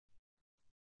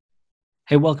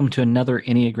Hey, welcome to another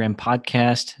Enneagram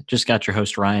podcast. Just got your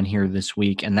host Ryan here this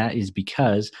week, and that is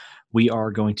because we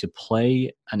are going to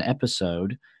play an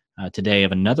episode today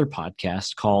of another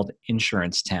podcast called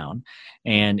InsuranceTown.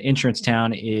 And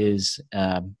InsuranceTown is,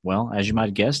 as you might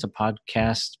have guessed, a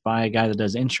podcast by a guy that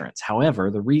does insurance.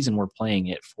 However, the reason we're playing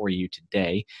it for you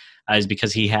today is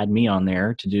because he had me on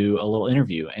there to do a little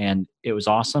interview, and it was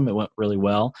awesome. It went really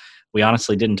well. We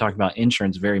honestly didn't talk about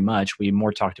insurance very much. We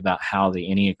more talked about how the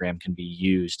Enneagram can be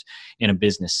used in a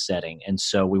business setting. And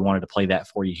so we wanted to play that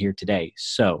for you here today.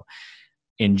 So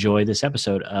enjoy this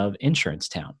episode of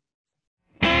InsuranceTown.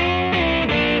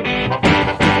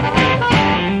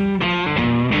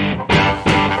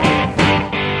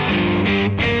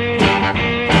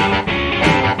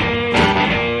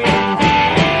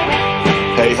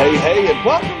 Hey, and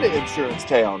welcome to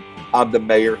InsuranceTown. I'm the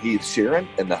mayor, Heath Shearon,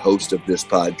 and the host of this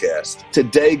podcast.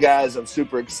 Today, guys, I'm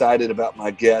super excited about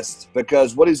my guest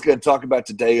because what he's going to talk about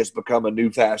today has become a new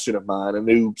passion of mine, a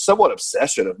new somewhat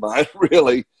obsession of mine,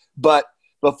 really. But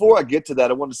before I get to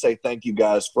that, I want to say thank you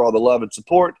guys for all the love and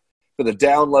support, for the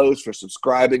downloads, for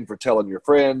subscribing, for telling your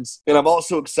friends. And I'm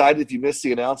also excited, if you missed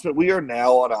the announcement, we are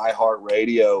now on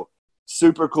iHeartRadio.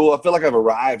 Super cool. I feel like I've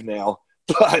arrived now.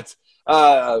 But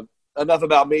enough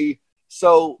about me.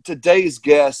 So today's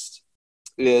guest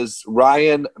is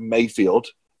Ryan Mayfield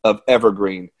of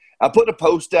Evergreen. I put a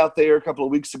post out there a couple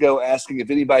of weeks ago asking if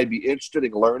anybody would be interested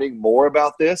in learning more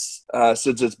about this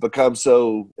since it's become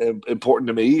so important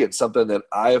to me and something that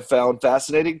I have found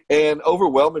fascinating. And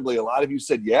overwhelmingly, a lot of you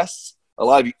said yes. A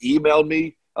lot of you emailed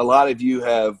me. A lot of you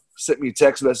have sent me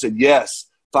text messages and said, yes,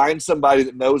 find somebody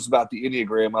that knows about the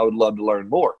Enneagram. I would love to learn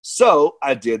more. So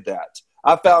I did that.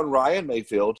 I found Ryan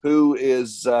Mayfield, who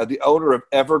is the owner of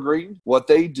Evergreen. What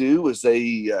they do is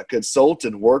they consult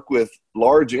and work with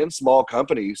large and small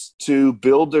companies to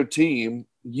build their team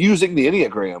using the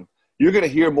Enneagram. You're going to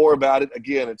hear more about it.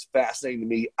 Again, it's fascinating to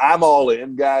me. I'm all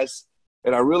in, guys,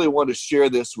 and I really want to share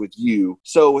this with you.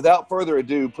 So without further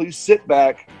ado, please sit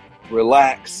back,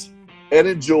 relax, and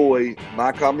enjoy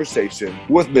my conversation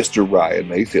with Mr. Ryan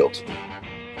Mayfield.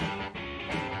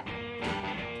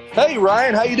 Hey,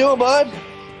 Ryan, how you doing, bud?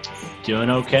 Doing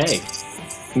okay.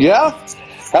 Yeah?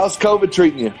 How's COVID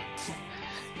treating you?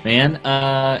 Man,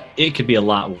 it could be a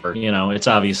lot worse. You know, it's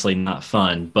obviously not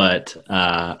fun, but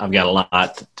I've got a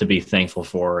lot to be thankful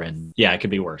for, and yeah, it could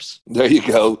be worse. There you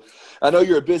go. I know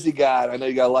you're a busy guy, and I know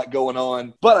you got a lot going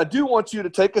on, but I do want you to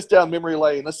take us down memory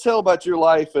lane. Let's tell about your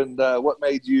life and what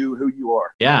made you who you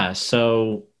are. Yeah,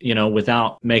 so, you know,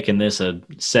 without making this a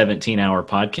 17-hour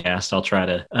podcast, I'll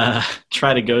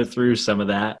try to go through some of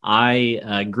that.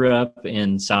 I grew up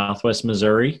in Southwest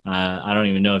Missouri. I don't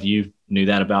even know if you knew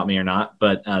that about me or not,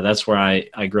 but that's where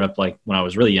I grew up. Like when I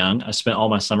was really young, I spent all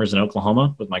my summers in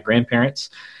Oklahoma with my grandparents.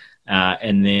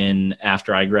 And then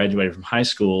after I graduated from high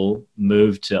school,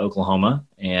 moved to Oklahoma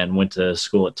and went to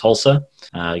school at Tulsa.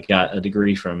 Got a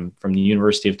degree from the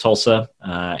University of Tulsa.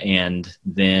 And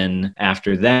then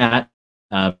after that,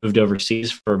 moved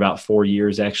overseas for about 4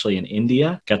 years, actually, in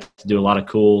India. Got to do a lot of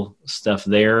cool stuff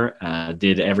there.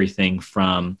 Did everything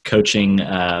from coaching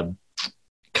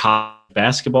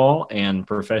basketball and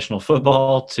professional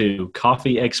football to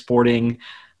coffee exporting,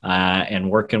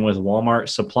 and working with Walmart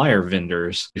supplier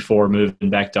vendors before moving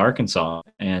back to Arkansas.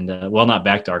 And, not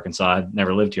back to Arkansas. I'd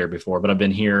never lived here before, but I've been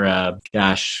here,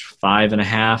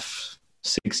 5.5,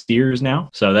 6 years now.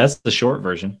 So that's the short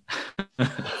version.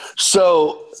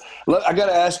 So I got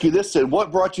to ask you this then.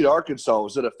 What brought you to Arkansas?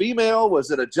 Was it a female?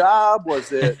 Was it a job?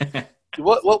 Was it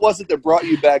what was it that brought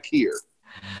you back here?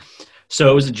 So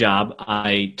it was a job.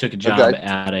 I took a job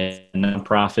at a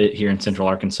nonprofit here in Central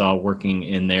Arkansas, working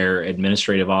in their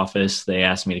administrative office. They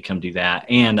asked me to come do that.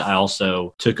 And I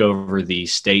also took over the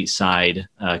stateside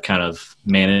kind of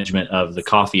management of the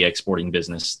coffee exporting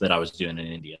business that I was doing in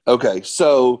India. Okay.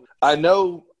 So I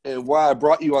know why I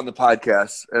brought you on the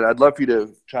podcast, and I'd love for you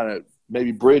to kind of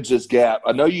maybe bridge this gap.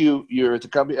 I know you're at the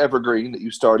company Evergreen that you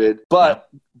started, but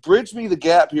bridge me the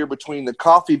gap here between the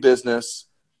coffee business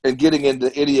and getting into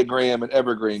Enneagram and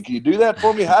Evergreen. Can you do that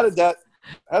for me? How did that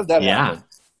happen?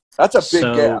 That's a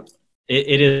big gap.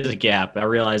 It is a gap. I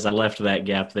realize I left that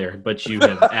gap there, but you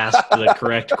have asked the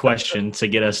correct question to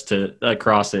get us to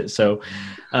across it. So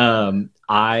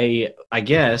I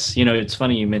guess, you know, it's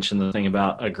funny you mentioned the thing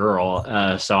about a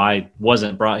girl. So I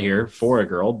wasn't brought here for a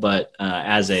girl, but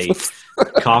as a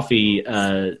coffee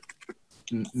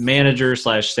manager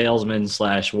 / salesman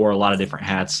 / wore a lot of different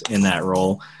hats in that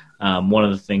role. One of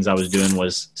the things I was doing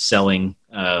was selling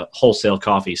wholesale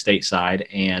coffee stateside,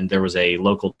 and there was a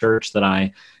local church that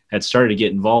I had started to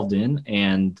get involved in.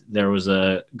 And there was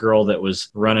a girl that was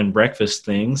running breakfast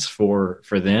things for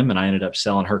them. And I ended up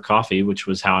selling her coffee, which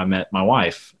was how I met my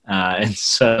wife. And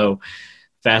so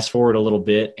fast forward a little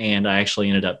bit, and I actually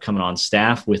ended up coming on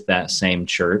staff with that same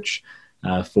church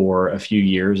for a few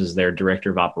years as their director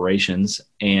of operations.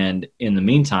 And in the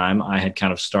meantime, I had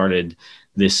kind of started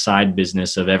this side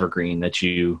business of Evergreen that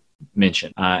you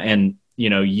mentioned. And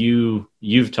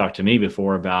you've talked to me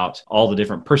before about all the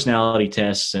different personality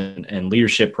tests and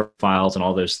leadership profiles and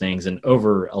all those things. And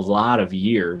over a lot of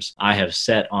years, I have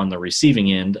sat on the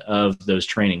receiving end of those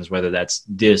trainings, whether that's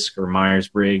DISC or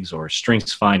Myers-Briggs or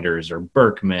Strengths Finders or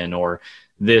Berkman or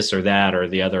this or that or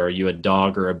the other. Are you a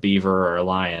dog or a beaver or a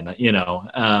lion?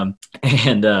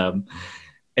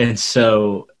 And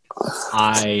so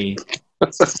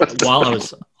while I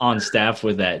was on staff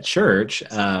with that church,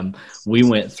 we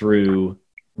went through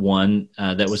one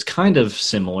that was kind of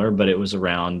similar, but it was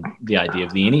around the idea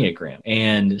of the enneagram.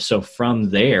 And so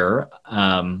from there,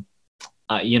 one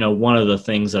of the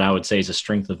things that I would say is a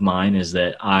strength of mine is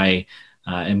that I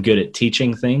am good at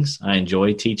teaching things. I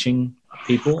enjoy teaching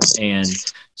people. And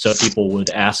so people would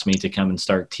ask me to come and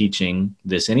start teaching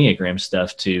this enneagram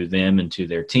stuff to them and to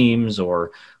their teams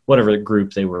or whatever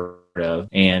group they were of.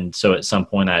 And so at some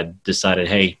point I decided,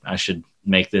 hey, I should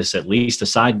make this at least a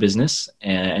side business.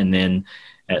 And then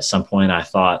at some point I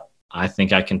thought, I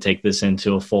think I can take this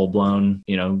into a full-blown,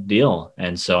 deal.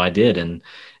 And so I did, and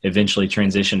eventually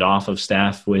transitioned off of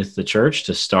staff with the church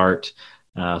to start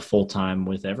full-time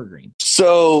with Evergreen.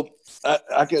 So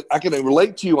I can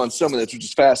relate to you on some of this, which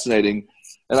is fascinating.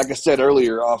 And like I said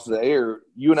earlier off the air,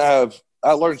 you and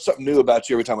I learned something new about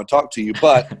you every time I talk to you,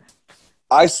 but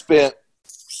I spent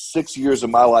 6 years of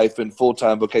my life in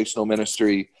full-time vocational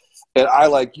ministry. And I,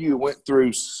 like you, went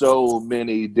through so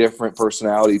many different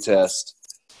personality tests.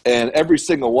 And every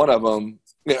single one of them,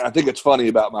 I think it's funny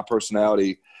about my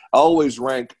personality, I always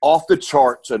rank off the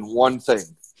charts in one thing.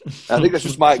 I think that's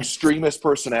just my extremist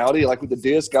personality. Like with the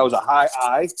DISC, I was a high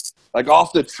I, like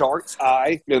off the charts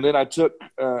I. And then I took,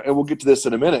 and we'll get to this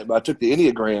in a minute, but I took the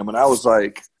Enneagram and I was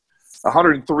like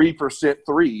 103%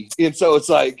 3. And so it's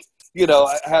like,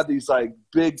 I had these like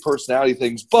big personality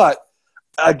things. But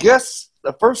I guess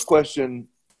the first question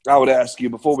I would ask you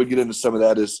before we get into some of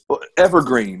that is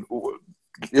Evergreen.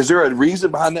 Is there a reason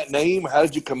behind that name? How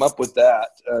did you come up with that?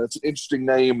 It's an interesting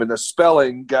name, and the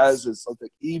spelling, guys, is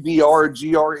like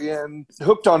EVRGRN.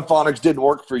 Hooked on phonics didn't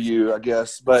work for you, I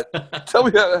guess. But tell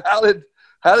me, how did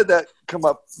that come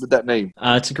up with that name?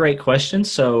 It's a great question.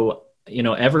 So,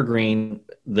 Evergreen,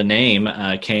 the name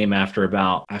came after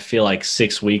about, I feel like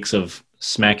 6 weeks of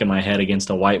smacking my head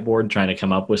against a whiteboard trying to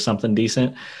come up with something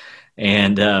decent,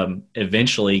 and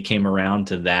eventually came around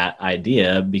to that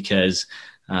idea because.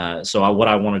 What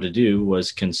I wanted to do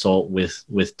was consult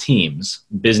with teams,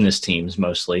 business teams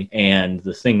mostly. And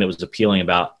the thing that was appealing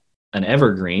about an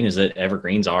evergreen is that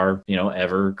evergreens are,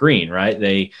 evergreen, right?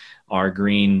 They are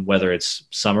green, whether it's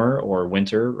summer or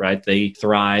winter, right? They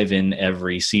thrive in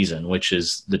every season, which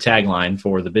is the tagline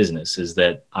for the business, is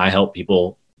that I help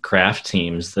people craft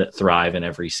teams that thrive in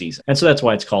every season. And so that's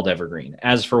why it's called Evergreen.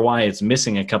 As for why it's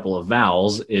missing a couple of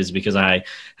vowels is because I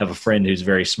have a friend who's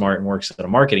very smart and works at a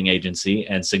marketing agency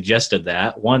and suggested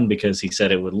that. One, because he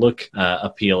said it would look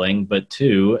appealing, but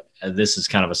two, this is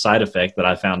kind of a side effect that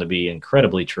I found to be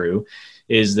incredibly true,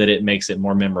 is that it makes it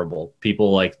more memorable.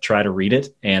 People like try to read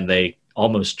it and they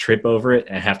almost trip over it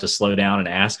and have to slow down and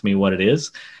ask me what it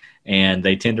is. And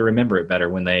they tend to remember it better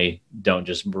when they don't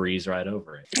just breeze right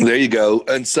over it. There you go.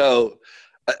 And so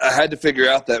I had to figure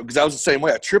out that because I was the same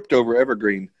way. I tripped over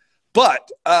Evergreen. But,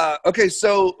 okay,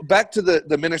 so back to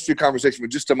the ministry conversation for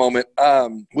just a moment.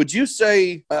 Would you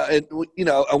say, I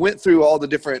went through all the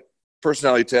different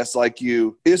personality tests like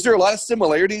you. Is there a lot of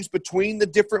similarities between the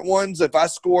different ones? If I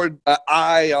scored an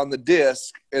I on the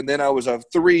DISC and then I was a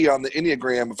 3 on the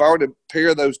Enneagram, if I were to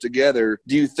pair those together,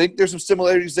 do you think there's some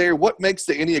similarities there? What makes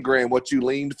the Enneagram what you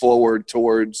leaned forward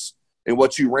towards and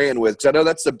what you ran with? Because I know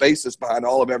that's the basis behind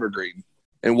all of Evergreen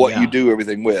and what you do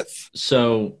everything with.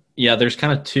 So, there's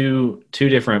kind of two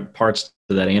different parts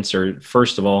to that answer.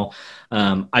 First of all,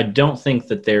 I don't think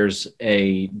that there's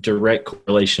a direct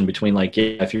correlation between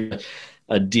if you're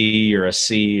a D or a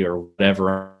C or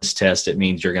whatever on this test, it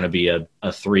means you're going to be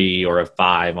a 3 or a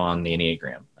 5 on the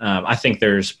Enneagram. I think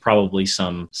there's probably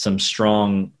some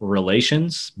strong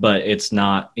relations, but it's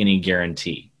not any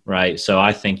guarantee, right? So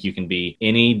I think you can be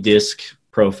any DISC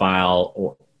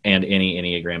profile and any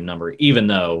Enneagram number, even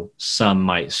though some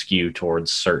might skew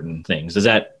towards certain things. Does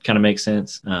that kind of make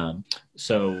sense? Yeah,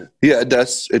 it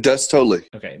does. It does totally.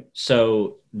 Okay.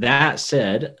 So that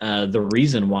said, the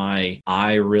reason why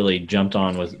I really jumped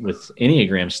on with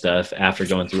Enneagram stuff after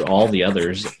going through all the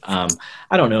others, I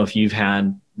don't know if you've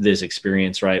had this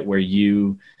experience, right, where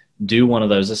you do one of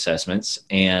those assessments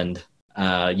and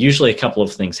usually a couple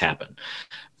of things happen.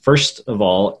 First of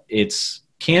all,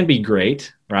 can be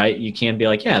great, right? You can be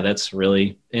like, yeah, that's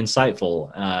really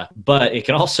insightful. But it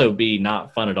can also be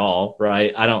not fun at all,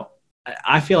 right?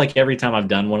 I feel like every time I've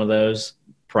done one of those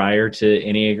prior to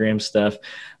Enneagram stuff,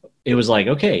 it was like,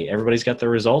 okay, everybody's got their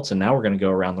results and now we're going to go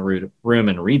around the room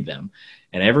and read them.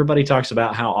 And everybody talks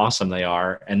about how awesome they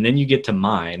are. And then you get to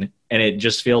mine and it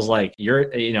just feels like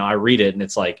I read it and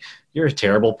it's like, you're a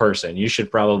terrible person. You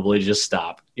should probably just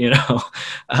stop,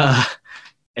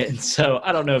 And so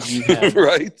I don't know if you have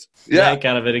right. that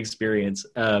kind of an experience.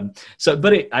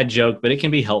 I joke, but it can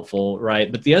be helpful,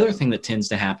 right? But the other thing that tends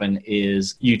to happen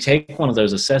is you take one of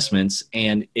those assessments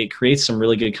and it creates some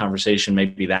really good conversation,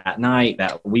 maybe that night,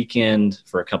 that weekend,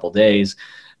 for a couple of days,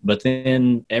 but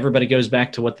then everybody goes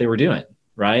back to what they were doing,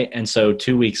 right? And so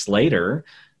 2 weeks later,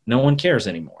 no one cares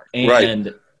anymore.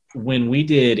 And when we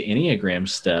did Enneagram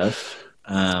stuff,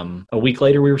 a week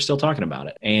later, we were still talking about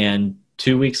it. And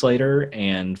 2 weeks later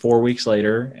and 4 weeks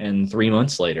later and 3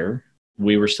 months later,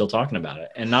 we were still talking about it.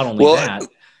 And not only that,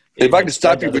 if I could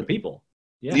stop you, other people.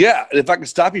 Yeah. If I could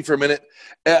stop you for a minute,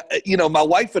 my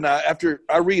wife and I, after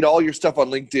I read all your stuff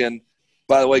on LinkedIn,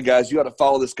 by the way, guys, you ought to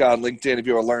follow this guy on LinkedIn if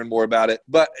you want to learn more about it.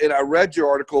 And I read your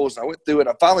articles and I went through it.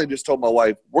 I finally just told my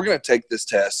wife, we're going to take this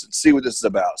test and see what this is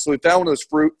about. So we found one of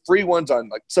those free ones on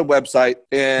like some website,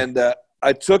 and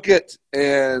I took it,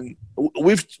 and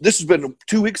this has been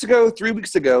 2 weeks ago, 3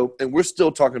 weeks ago, and we're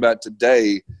still talking about it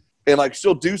today. And like,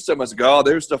 she'll do something, like, oh,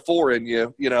 there's the 4 in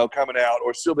you, coming out,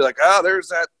 or she'll be like, oh, there's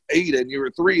that 8 in you or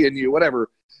 3 in you, whatever.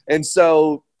 And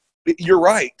so you're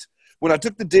right. When I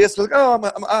took the disc, I was like, oh,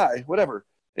 I'm I, whatever.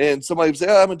 And somebody would say,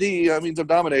 oh, I'm a D. That means I'm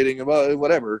dominating,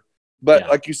 whatever. But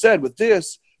like you said, with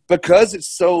this, because it's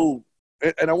so,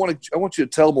 and I want you to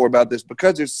tell more about this,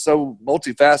 because it's so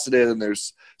multifaceted and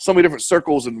there's so many different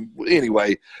circles. And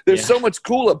anyway, there's so much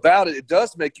cool about it. It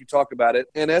does make you talk about it.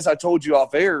 And as I told you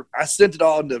off air, I sent it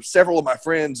on to several of my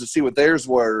friends to see what theirs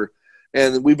were.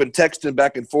 And we've been texting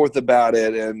back and forth about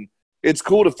it. And it's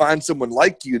cool to find someone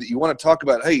like you that you want to talk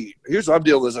about, hey, here's what I'm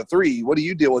dealing with as a 3. What do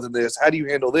you deal with in this? How do you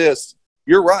handle this?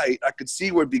 You're right. I could see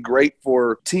what would be great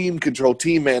for team control,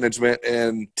 team management,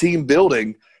 and team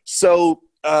building. So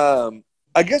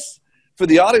I guess for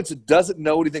the audience that doesn't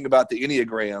know anything about the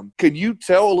Enneagram, can you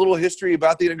tell a little history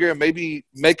about the Enneagram? Maybe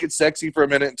make it sexy for a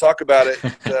minute and talk about it.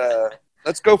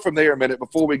 Let's go from there a minute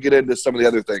before we get into some of the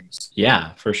other things.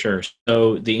 Yeah, for sure.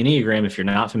 So the Enneagram, if you're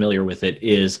not familiar with it,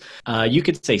 is you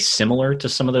could say similar to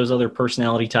some of those other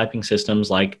personality typing systems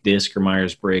like DISC or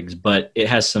Myers-Briggs, but it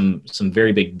has some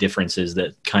very big differences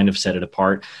that kind of set it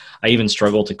apart. I even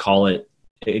struggle to call it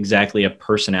exactly a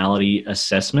personality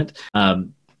assessment.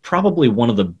 Probably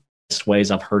one of the best ways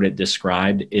I've heard it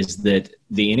described is that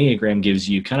the Enneagram gives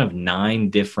you kind of 9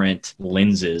 different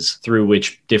lenses through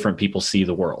which different people see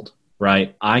the world.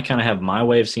 Right? I kind of have my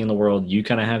way of seeing the world. You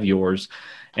kind of have yours.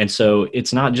 And so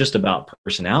it's not just about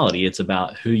personality. It's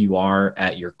about who you are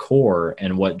at your core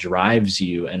and what drives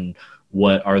you and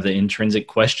what are the intrinsic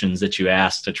questions that you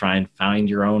ask to try and find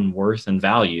your own worth and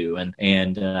value,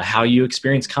 and how you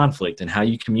experience conflict and how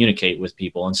you communicate with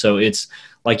people. And so it's,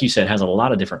 like you said, has a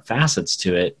lot of different facets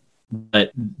to it.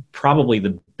 But probably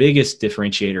the biggest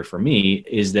differentiator for me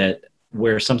is that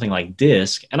where something like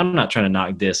DISC, and I'm not trying to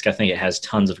knock DISC, I think it has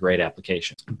tons of great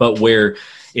applications, but where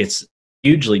it's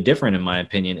hugely different, in my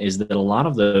opinion, is that a lot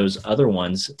of those other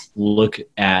ones look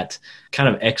at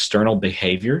kind of external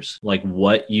behaviors, like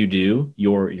what you do,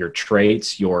 your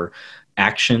traits, your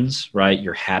actions, right,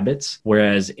 your habits,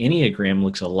 whereas Enneagram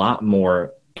looks a lot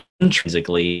more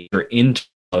intrinsically or internal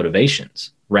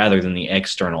motivations rather than the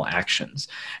external actions.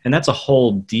 And that's a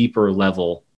whole deeper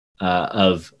level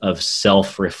of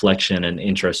self-reflection and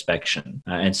introspection.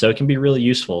 And so it can be really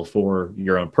useful for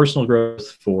your own personal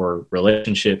growth, for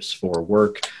relationships, for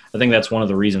work. I think that's one of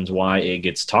the reasons why it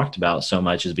gets talked about so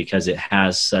much, is because it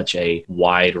has such a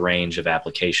wide range of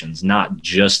applications, not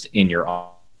just in your own,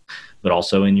 but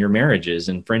also in your marriages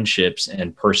and friendships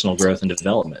and personal growth and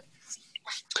development.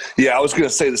 Yeah, I was going to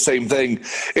say the same thing.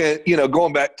 And,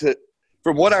 going back to,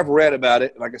 from what I've read about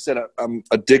it, like I said, I'm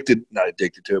not addicted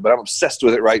to it, but I'm obsessed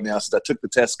with it right now since I took the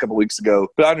test a couple weeks ago.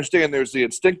 But I understand there's the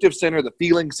instinctive center, the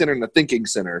feeling center, and the thinking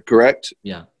center, correct?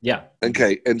 Yeah.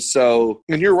 Okay. And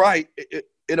you're right.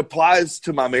 It applies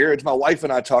to my marriage. My wife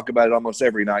and I talk about it almost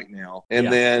every night now.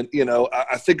 And then,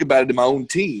 I think about it in my own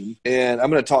team, and I'm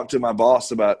going to talk to my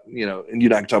boss about, and you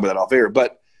and I can talk about that off air.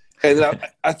 But And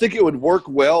I think it would work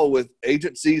well with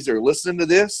agencies that are listening to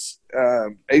this,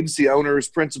 agency owners,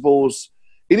 principals,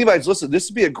 anybody's listening. This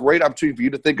would be a great opportunity for you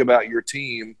to think about your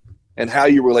team and how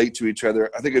you relate to each other.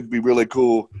 I think it'd be really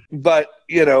cool. But,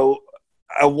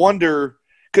 I wonder,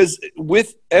 because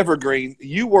with Evergreen,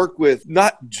 you work with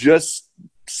not just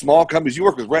small companies. You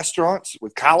work with restaurants,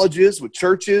 with colleges, with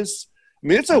churches. I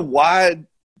mean, it's a wide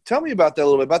 – tell me about that a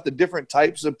little bit, about the different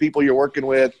types of people you're working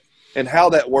with and how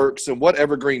that works and what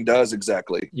Evergreen does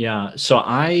exactly. Yeah. So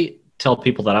I tell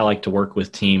people that I like to work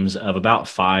with teams of about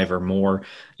 5 or more.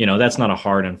 That's not a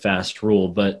hard and fast rule,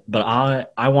 but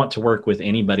I want to work with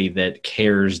anybody that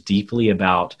cares deeply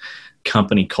about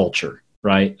company culture,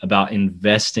 right? About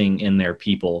investing in their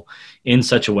people in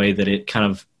such a way that it kind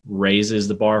of raises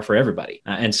the bar for everybody.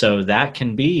 And so that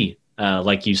can be,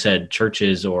 like you said,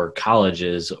 churches or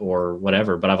colleges or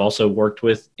whatever. But I've also worked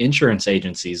with insurance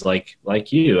agencies like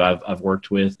you. I've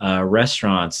worked with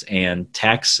restaurants and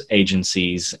tax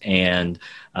agencies and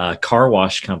car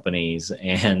wash companies.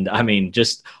 And I mean,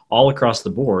 just all across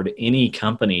the board, any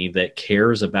company that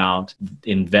cares about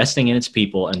investing in its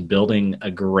people and building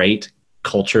a great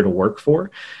culture to work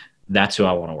for, that's who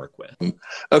I want to work with.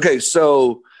 Okay,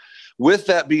 so with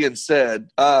that being said,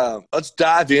 let's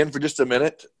dive in for just a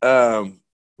minute.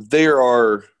 There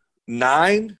are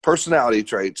 9 personality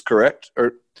traits, correct?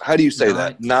 Or how do you say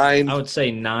that? 9? I would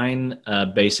say 9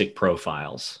 basic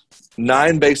profiles.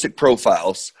 9 basic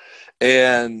profiles.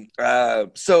 And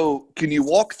so can you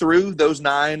walk through those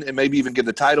 9 and maybe even give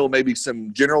the title, maybe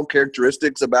some general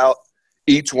characteristics about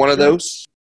each one of those?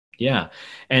 Yeah.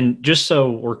 And just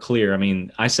so we're clear, I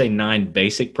mean, I say 9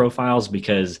 basic profiles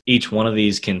because each one of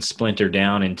these can splinter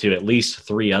down into at least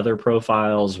 3 other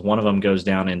profiles. One of them goes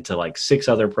down into like 6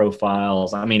 other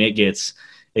profiles. I mean, it gets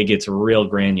real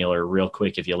granular real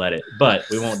quick if you let it, but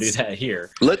we won't do that here.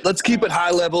 Let's keep it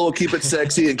high level, keep it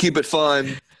sexy, and keep it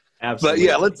fun. Absolutely. But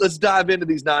yeah, let's dive into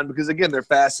these 9 because again, they're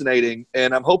fascinating.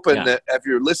 And I'm hoping that if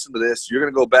you're listening to this, you're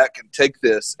going to go back and take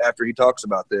this after he talks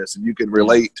about this and you can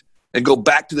relate and go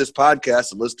back to this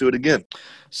podcast and listen to it again.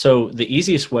 So the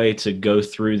easiest way to go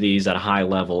through these at a high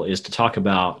level is to talk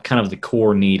about kind of the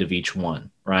core need of each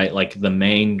one, right? Like the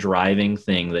main driving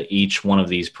thing that each one of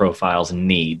these profiles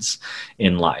needs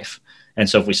in life. And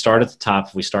so if we start at the top,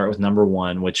 if we start with number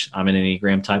 1, which I'm an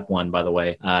Enneagram type 1, by the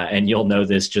way, and you'll know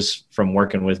this just from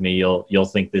working with me, you'll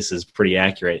think this is pretty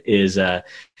accurate, is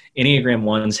Enneagram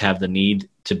 1s have the need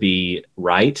to be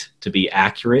right, to be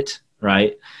accurate,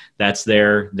 right? That's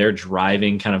their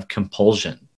driving kind of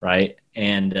compulsion, right?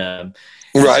 And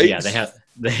right, so, yeah,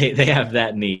 they have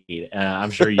that need.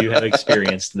 I'm sure you have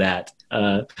experienced that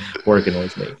working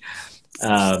with me.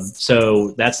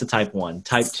 So that's the type 1.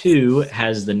 Type 2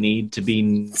 has the need to be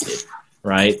needed,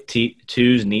 right?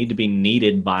 2s need to be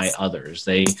needed by others.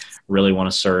 They really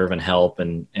want to serve and help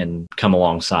and come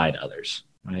alongside others,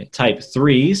 right? Type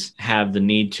 3s have the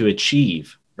need to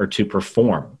achieve or to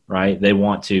perform, right? They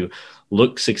want to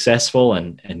look successful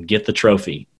and get the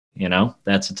trophy.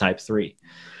 That's a type 3.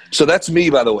 So that's me,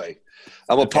 by the way.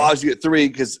 I'm going to pause you at 3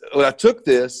 because when I took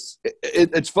this,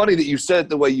 it's funny that you said it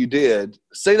the way you did.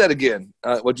 Say that again,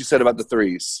 what you said about the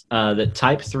 3s. The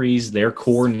type 3s, their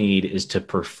core need is to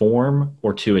perform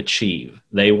or to achieve.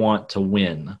 They want to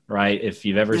win, right? If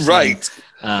you've ever seen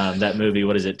that movie,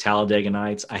 what is it, Talladega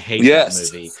Nights? I hate that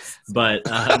movie. But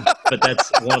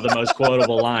that's one of the most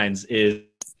quotable lines is,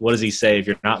 what does he say? If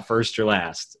you're not first, you're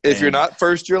last. If you're not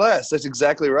first, you're last. That's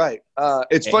exactly right.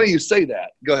 It's funny you say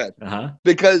that. Go ahead.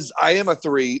 Because I am a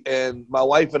 3, and my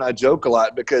wife and I joke a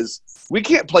lot because we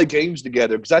can't play games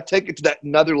together because I take it to that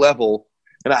another level,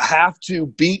 and I have to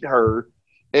beat her.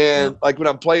 And like when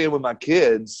I'm playing with my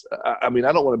kids, I mean,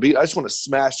 I don't want to beat. I just want to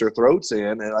smash their throats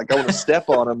in, and like I want to step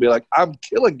on them and be like, "I'm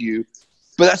killing you."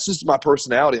 But that's just my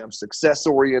personality. I'm success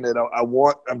oriented.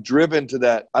 I'm driven to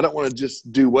that. I don't want to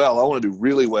just do well. I want to do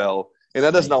really well. And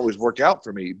that doesn't always work out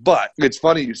for me. But it's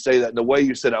funny you say that. And the way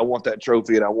you said, I want that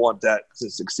trophy and I want that to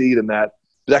succeed in that.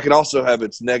 But that can also have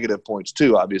its negative points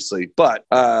too, obviously. But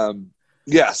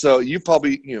so you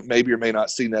probably, maybe or may not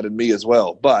seen that in me as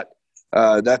well. But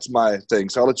that's my thing.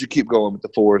 So I'll let you keep going with the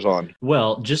 4s on.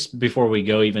 Well, just before we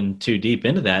go even too deep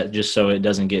into that, just so it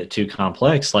doesn't get too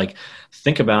complex, like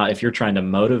think about if you're trying to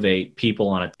motivate people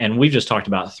on it. And we've just talked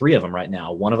about 3 of them right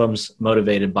now. One of them's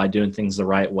motivated by doing things the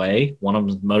right way. One of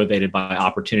them's motivated by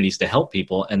opportunities to help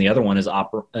people. And the other one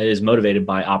is motivated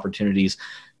by opportunities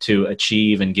to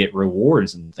achieve and get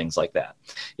rewards and things like that.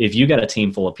 If you got a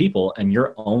team full of people and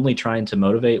you're only trying to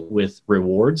motivate with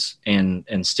rewards and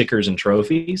stickers and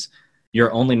trophies,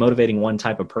 you're only motivating one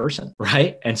type of person,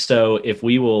 right? And so if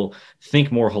we will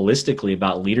think more holistically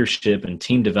about leadership and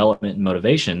team development and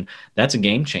motivation, that's a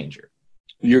game changer.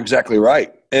 You're exactly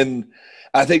right. And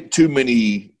I think too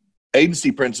many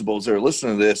agency principals that are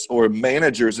listening to this, or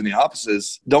managers in the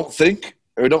offices, don't think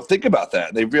about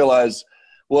that. They realize,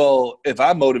 well, if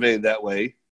I'm motivated that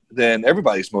way, then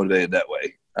everybody's motivated that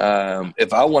way.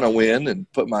 If I want to win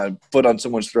and put my foot on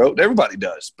someone's throat, everybody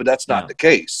does, but that's not the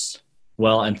case.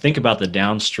 Well, and think about the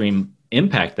downstream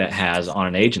impact that has on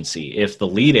an agency. If the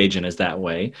lead agent is that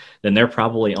way, then they're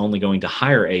probably only going to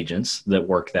hire agents that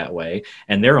work that way,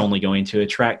 and they're only going to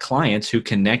attract clients who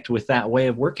connect with that way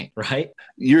of working, right?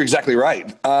 You're exactly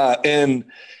right. And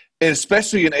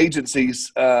especially in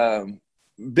agencies,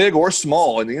 big or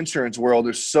small, in the insurance world,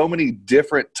 there's so many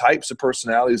different types of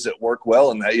personalities that work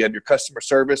well in that. You have your customer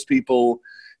service people,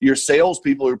 your sales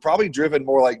people who are probably driven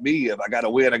more like me. If I got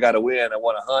to win, I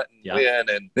want to hunt and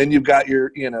win. And then you've got your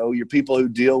people who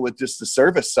deal with just the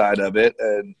service side of it.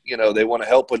 And, they want to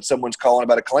help when someone's calling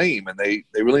about a claim, and they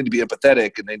really need to be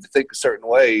empathetic and they need to think a certain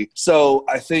way. So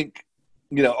I think,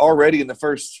 already in the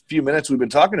first few minutes we've been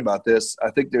talking about this,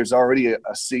 I think there's already a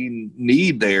seen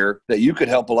need there that you could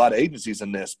help a lot of agencies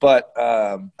in this. But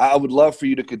I would love for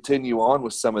you to continue on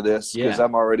with some of this, because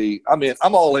I'm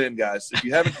all in, guys. If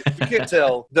you can't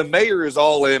tell, the mayor is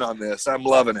all in on this. I'm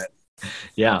loving it.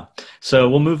 Yeah. So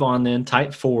we'll move on then.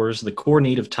 Type 4s, the core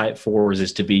need of type 4s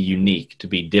is to be unique, to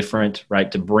be different,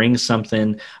 right? To bring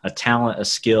something, a talent, a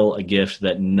skill, a gift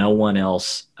that no one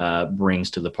else brings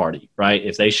to the party, right?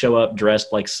 If they show up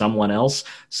dressed like someone else,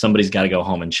 somebody's got to go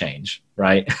home and change,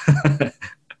 right?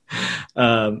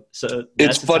 So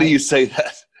it's funny you say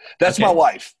that. That's my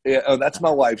wife. Yeah, that's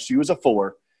my wife. She was a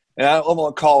 4, and I don't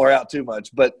want to call her out too much,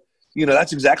 but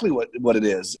that's exactly what it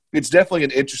is. It's definitely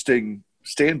an interesting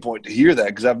standpoint to hear that,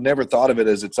 because I've never thought of it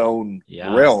as its own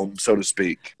realm, so to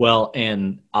speak. Well,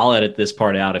 and I'll edit this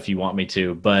part out if you want me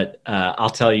to, but I'll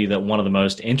tell you that one of the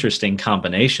most interesting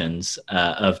combinations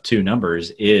of two numbers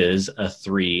is a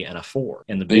 3 and a 4.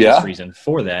 And the biggest reason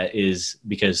for that is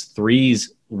because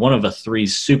one of a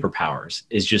 3's superpowers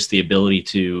is just the ability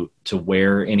to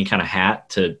wear any kind of hat,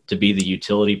 to be the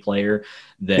utility player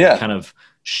that kind of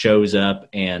shows up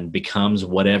and becomes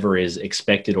whatever is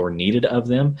expected or needed of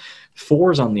them.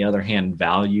 4s, on the other hand,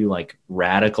 value like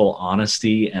radical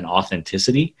honesty and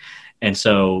authenticity. And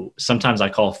so sometimes I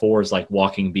call 4s like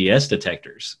walking BS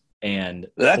detectors. And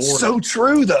that's so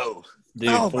true, though. The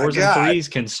 4s and 3s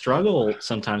can struggle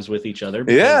sometimes with each other,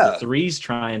 because the 3s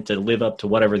trying to live up to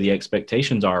whatever the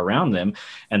expectations are around them,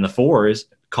 and the 4s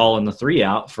calling the 3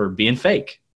 out for being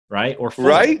fake, right? Or full.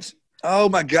 Right? Oh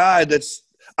my God,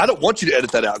 I don't want you to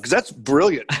edit that out, because that's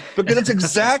brilliant. Because that's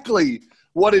exactly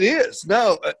what it is.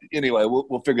 No, anyway,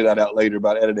 we'll figure that out later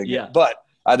about editing it. But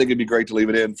I think it'd be great to leave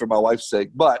it in for my wife's sake.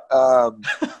 But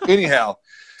anyhow,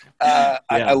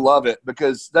 I love it,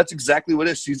 because that's exactly what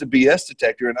it is. She's a BS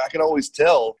detector, and I can always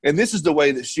tell. And this is the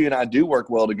way that she and I do work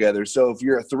well together. So if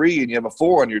you're a 3 and you have a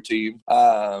 4 on your team,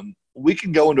 we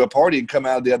can go into a party and come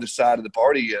out of the other side of the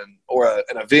party or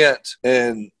an event,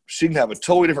 and she can have a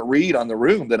totally different read on the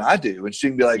room than I do. And she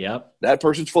can be like, that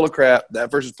person's full of crap. That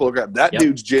person's full of crap. That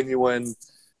dude's genuine.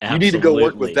 Absolutely. You need to go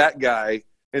work with that guy.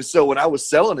 And so when I was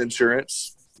selling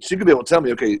insurance, she could be able to tell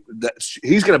me, okay,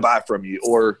 he's going to buy from you,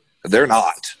 or they're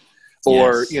not.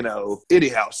 Or,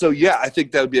 anyhow. So, I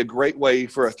think that would be a great way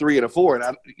for a 3 and a 4.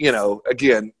 And,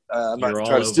 again, I'm not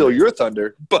trying to steal your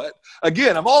thunder. But,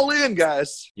 again, I'm all in,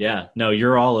 guys. Yeah. No,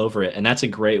 you're all over it. And that's a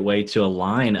great way to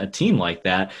align a team like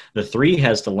that. The 3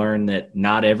 has to learn that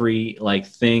not every,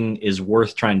 thing is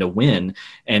worth trying to win,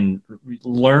 and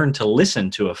learn to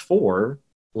listen to a 4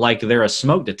 like they're a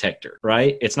smoke detector,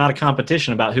 right? It's not a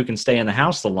competition about who can stay in the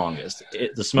house the longest.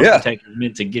 The smoke detector is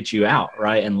meant to get you out,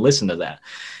 right? And listen to that.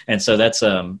 And so that's,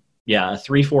 a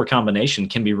 3-4 combination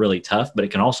can be really tough, but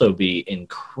it can also be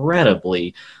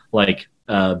incredibly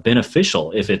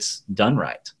beneficial if it's done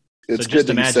right. It's so just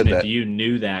imagine if that. You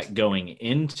knew that going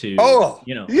into,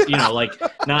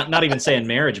 not even saying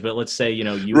marriage, but let's say,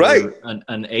 you were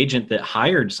an agent that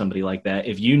hired somebody like that.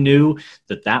 If you knew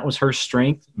that was her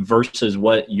strength versus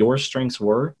what your strengths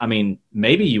were, I mean,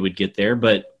 maybe you would get there,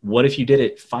 but what if you did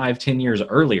it 5-10 years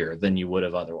earlier than you would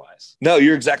have otherwise? No,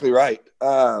 you're exactly right.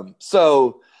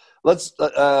 So let's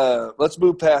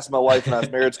move past my wife and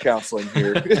I's marriage counseling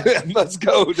here. Let's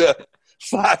go to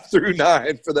 5 through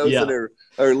 9 for those that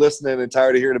are listening and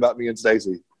tired of hearing about me and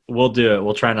Stacy. We'll do it.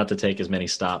 We'll try not to take as many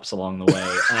stops along the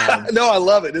way. No, I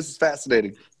love it. This is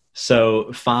fascinating. So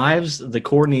 5s, the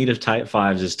core need of type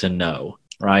 5s is to know.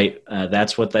 right?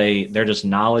 That's what they're just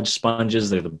knowledge sponges.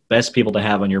 They're the best people to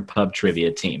have on your pub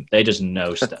trivia team. They just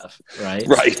know stuff, right?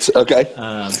 Right.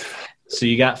 Okay. So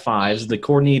you got 5s. The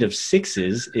core need of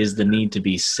 6s is the need to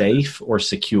be safe or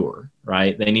secure,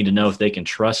 right? They need to know if they can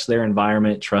trust their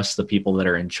environment, trust the people that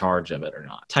are in charge of it or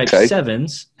not. Type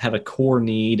 7s have a core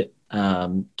need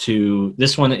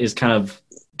this one is kind of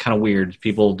weird.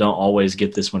 People don't always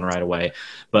get this one right away.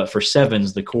 But for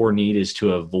 7s, the core need is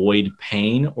to avoid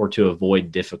pain or to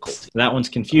avoid difficulty. That one's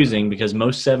confusing because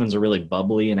most 7s are really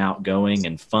bubbly and outgoing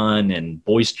and fun and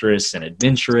boisterous and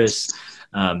adventurous.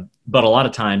 But a lot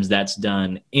of times that's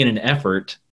done in an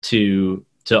effort to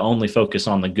only focus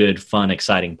on the good, fun,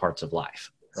 exciting parts of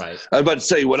life. Right. I was about to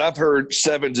say, what I've heard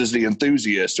 7s is the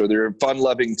enthusiast, or they're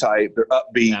fun-loving type. They're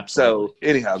upbeat. Absolutely. So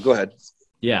anyhow, go ahead.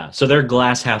 Yeah. So they're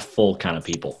glass half full kind of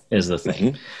people is the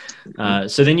thing. Mm-hmm.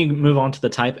 So then you move on to the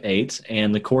type 8s,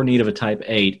 and the core need of a type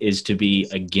 8 is to be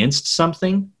against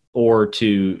something or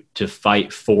to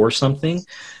fight for something.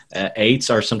 8s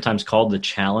are sometimes called the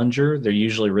challenger. They're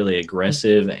usually really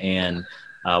aggressive and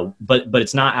but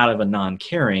it's not out of a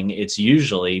non-caring. It's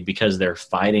usually because they're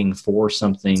fighting for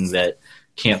something that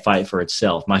can't fight for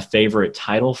itself. My favorite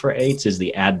title for 8s is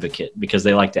the advocate, because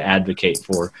they like to advocate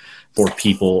for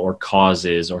people or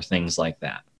causes or things like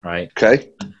that, right? Okay.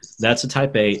 That's a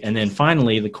type 8. And then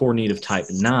finally, the core need of type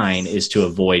 9 is to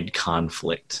avoid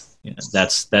conflict.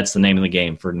 That's the name of the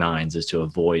game for 9s, is to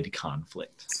avoid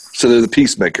conflict. So they're the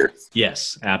peacemaker.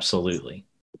 Yes, absolutely.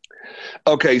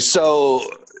 Okay, so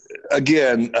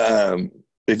again,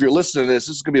 if you're listening to this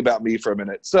is going to be about me for a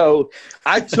minute. So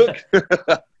I took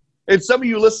and some of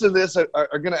you listening to this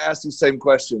are going to ask these same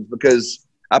questions, because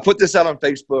I put this out on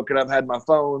Facebook, and I've had my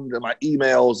phone and my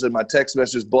emails and my text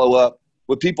messages blow up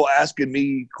with people asking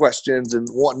me questions and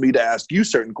wanting me to ask you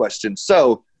certain questions.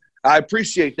 So I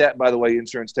appreciate that, by the way,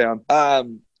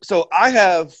 InsuranceTown. So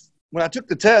when I took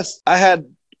the test, I had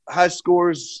high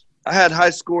scores. I had high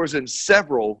scores in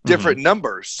several different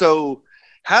numbers. So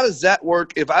how does that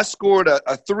work? If I scored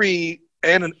a 3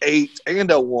 and an 8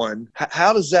 and a 1,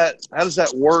 how does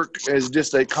that work? As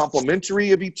just a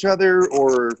complementary of each other,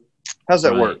 or how does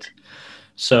that work?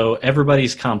 So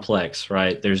everybody's complex,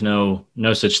 right? There's no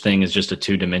such thing as just a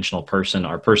two-dimensional person.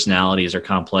 Our personalities are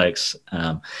complex.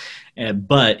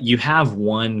 But you have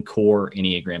one core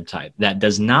enneagram type. That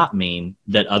does not mean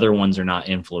that other ones are not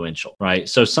influential, right?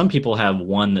 So some people have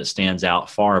one that stands out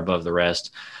far above the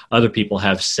rest. Other people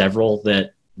have several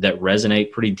that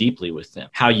resonate pretty deeply with them.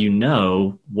 How you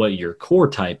know what your core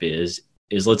type is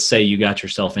let's say you got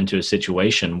yourself into a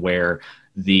situation where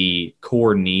the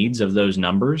core needs of those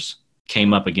numbers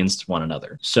came up against one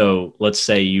another. So let's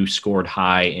say you scored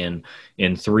high in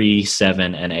 3,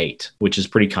 7, and 8, which is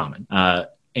pretty common.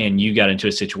 And you got into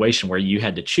a situation where you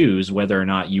had to choose whether or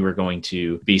not you were going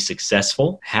to be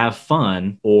successful, have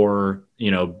fun, or,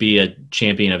 be a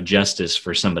champion of justice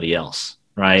for somebody else,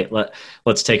 right?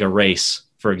 Let's take a race,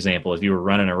 for example. If you were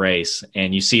running a race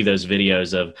and you see those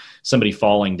videos of somebody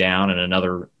falling down and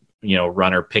another,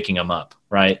 runner picking them up,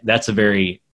 right? That's a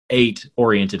very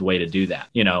 8-oriented way to do that.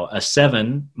 A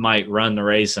 7 might run the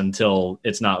race until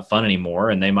it's not fun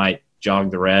anymore, and they might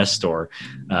jog the rest, or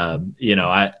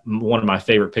one of my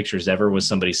favorite pictures ever was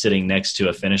somebody sitting next to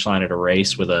a finish line at a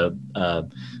race with a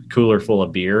cooler full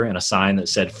of beer and a sign that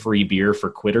said "free beer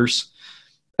for quitters."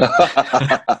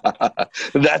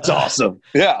 That's awesome.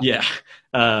 Yeah.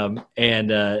 So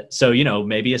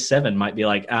maybe a 7 might be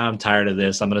like, I'm tired of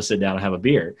this, I'm going to sit down and have a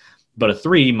beer. But a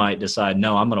 3 might decide,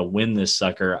 no, I'm going to win this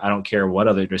sucker. I don't care what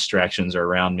other distractions are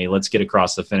around me. Let's get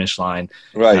across the finish line.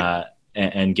 Right.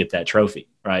 And get that trophy,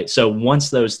 right? So once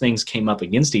those things came up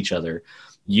against each other,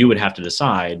 you would have to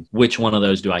decide which one of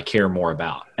those do I care more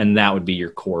about, and that would be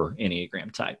your core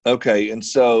Enneagram type. Okay, and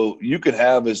so you could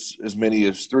have as many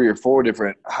as 3 or 4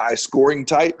 different high scoring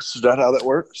types. Is that how that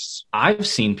works? I've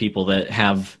seen people that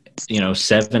have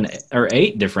 7 or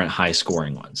 8 different high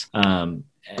scoring ones. And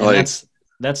that's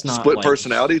not split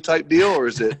personality type deal, or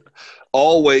is it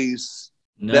always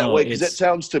that way? Because that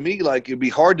sounds to me like it'd be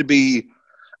hard to be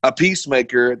a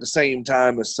peacemaker at the same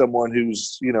time as someone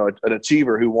who's, an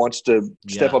achiever who wants to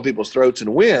step on people's throats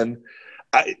and win.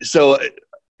 So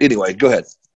anyway, go ahead.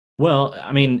 Well,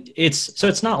 I mean,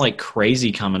 it's not like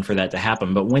crazy common for that to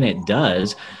happen, but when it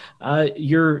does,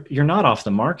 you're not off the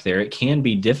mark there. It can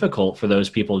be difficult for those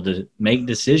people to make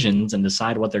decisions and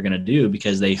decide what they're going to do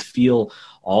because they feel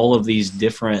all of these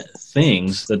different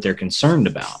things that they're concerned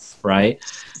about, right?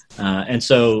 And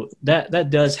so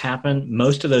that does happen.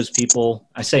 Most of those people,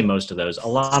 I say most of those, a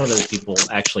lot of those people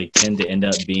actually tend to end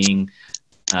up being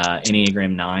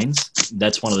Enneagram 9s.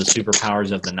 That's one of the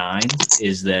superpowers of the 9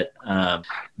 is that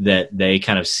that they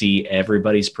kind of see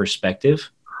everybody's perspective.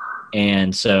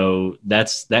 And so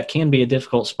that can be a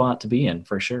difficult spot to be in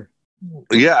for sure.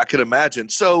 Yeah, I can imagine.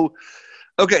 So,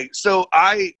 okay, so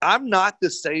I'm not the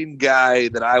same guy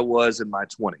that I was in my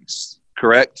 20s,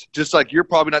 correct? Just like you're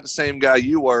probably not the same guy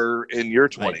you were in your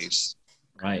 20s.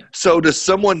 Right. So does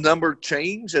someone's number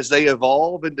change as they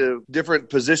evolve into different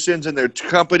positions in their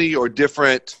company or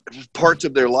different parts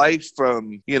of their life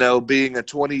from, being a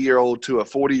 20-year-old to a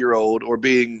 40-year-old or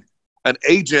being an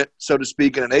agent, so to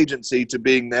speak, in an agency to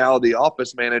being now the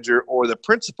office manager or the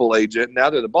principal agent? Now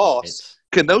they're the boss.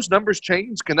 Can those numbers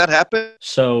change? Can that happen?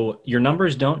 So your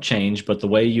numbers don't change, but the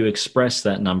way you express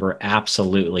that number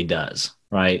absolutely does,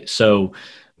 right? So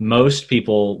most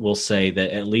people will say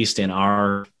that at least in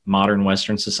our modern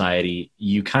Western society,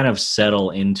 you kind of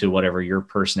settle into whatever your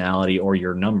personality or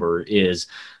your number is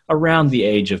around the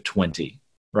age of 20.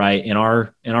 Right. In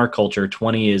our culture,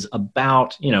 20 is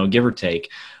about, give or take,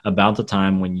 about the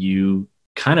time when you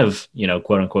kind of,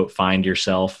 quote unquote, find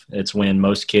yourself. It's when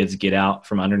most kids get out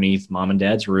from underneath mom and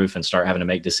dad's roof and start having to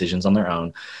make decisions on their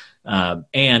own.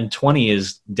 And 20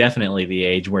 is definitely the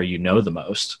age where you know the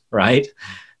most. Right.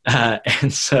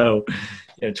 And so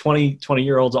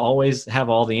 20-year-olds always have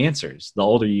all the answers. The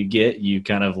older you get, you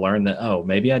kind of learn that, oh,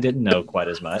 maybe I didn't know quite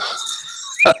as much.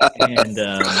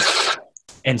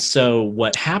 And so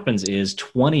what happens is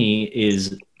 20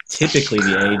 is typically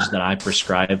the age that I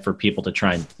prescribe for people to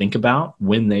try and think about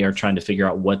when they are trying to figure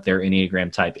out what their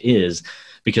Enneagram type is,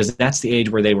 because that's the age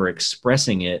where they were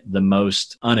expressing it the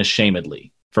most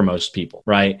unashamedly for most people,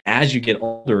 right? As you get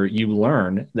older, you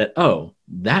learn that, oh,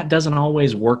 that doesn't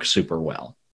always work super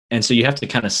well. And so you have to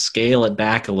kind of scale it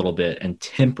back a little bit and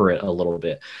temper it a little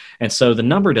bit. And so the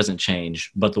number doesn't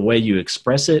change, but the way you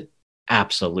express it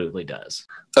absolutely does.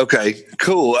 Okay,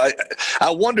 cool. I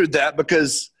wondered that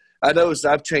because I noticed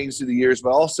I've changed through the years, but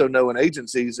I also know in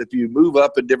agencies, if you move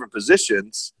up in different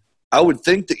positions, I would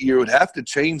think that you would have to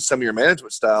change some of your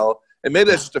management style. And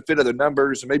maybe that's just to fit other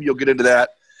numbers, and maybe you'll get into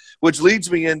that, which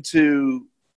leads me into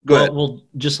 – go ahead. Well,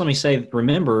 just let me say,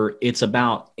 remember, it's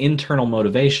about internal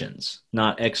motivations,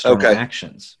 not external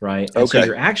actions, right? And so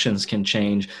your actions can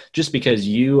change. Just because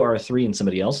you are a 3 and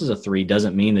somebody else is a 3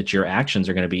 doesn't mean that your actions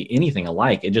are going to be anything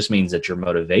alike. It just means that your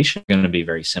motivation is going to be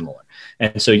very similar.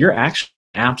 And so your actions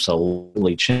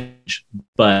absolutely change,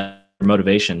 but your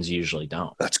motivations usually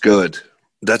don't. That's good.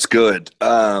 That's good.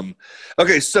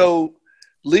 Okay, so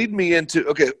lead me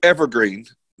into, Evergreen.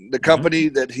 The company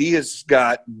that he has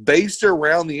got based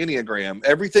around the Enneagram.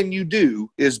 Everything you do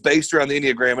is based around the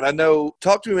Enneagram. And I know,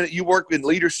 talk to me a minute, you work in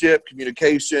leadership,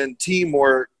 communication,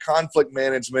 teamwork, conflict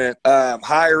management,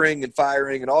 hiring and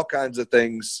firing and all kinds of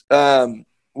things. Can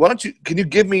you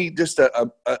give me just an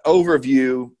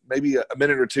overview, maybe a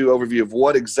minute or two overview of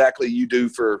what exactly you do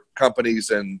for companies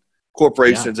and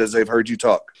corporations as they've heard you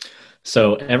talk?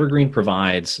 So Evergreen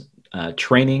provides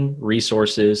training,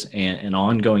 resources, and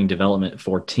ongoing development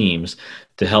for teams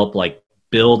to help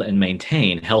build and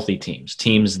maintain healthy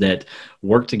teams that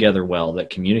work together well, that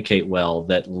communicate well,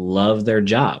 that love their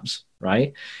jobs,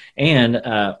 right? And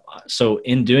so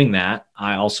in doing that,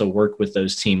 I also work with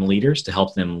those team leaders to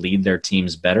help them lead their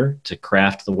teams better, to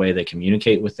craft the way they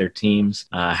communicate with their teams,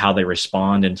 how they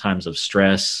respond in times of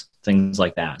stress, things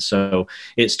like that. So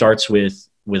it starts with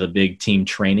a big team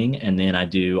training, and then I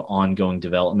do ongoing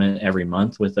development every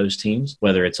month with those teams,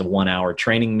 whether it's a 1-hour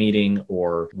training meeting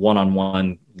or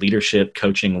one-on-one leadership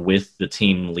coaching with the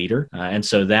team leader. And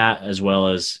so that, as well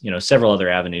as, several other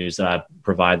avenues that I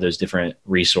provide those different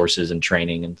resources and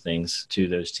training and things to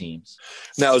those teams.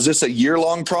 Now, is this a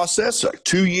year-long process, like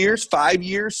 2 years, 5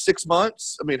 years, 6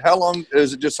 months? I mean, how long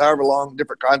is it? Just however long,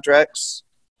 different contracts?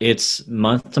 It's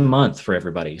month to month for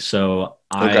everybody. So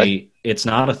it's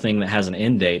not a thing that has an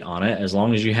end date on it. As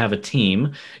long as you have a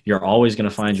team, you're always going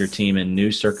to find your team in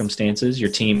new circumstances. Your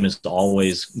team is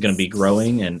always going to be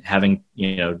growing and having,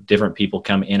 different people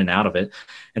come in and out of it.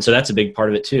 And so that's a big part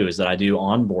of it too, is that I do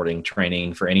onboarding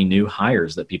training for any new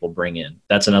hires that people bring in.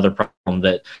 That's another problem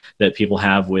that people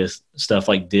have with stuff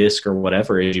like DISC or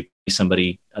whatever, is you pay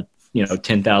somebody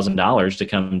 $10,000 to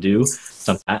come do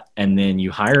something, and then you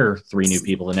hire 3 new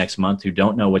people the next month who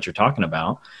don't know what you're talking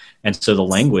about. And so the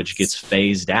language gets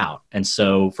phased out. And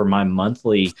so for my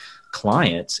monthly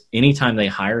clients, anytime they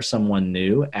hire someone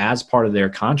new, as part of their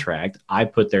contract, I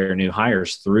put their new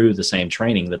hires through the same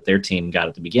training that their team got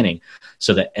at the beginning,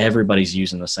 so that everybody's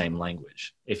using the same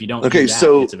language. If you don't do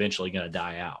that, it's eventually going to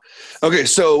die out. Okay,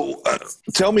 so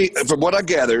tell me, from what I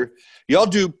gather, y'all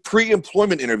do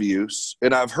pre-employment interviews,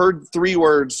 and I've heard 3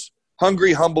 words: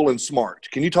 hungry, humble, and smart.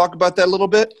 Can you talk about that a little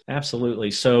bit? Absolutely.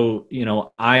 So,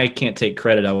 I can't take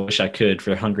credit. I wish I could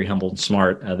for hungry, humble, and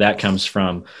smart. That comes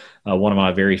from one of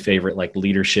my very favorite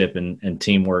leadership and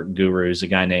teamwork gurus, a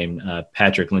guy named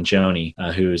Patrick Lencioni,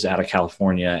 who's out of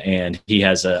California. And he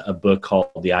has a book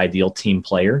called The Ideal Team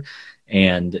Player.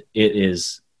 And it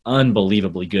is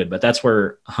unbelievably good. But that's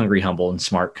where hungry, humble, and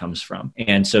smart comes from.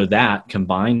 And so that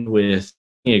combined with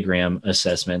enneagram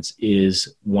assessments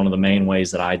is one of the main ways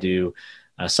that I do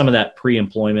some of that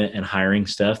pre-employment and hiring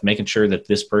stuff, making sure that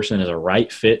this person is a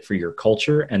right fit for your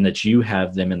culture and that you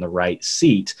have them in the right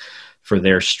seat for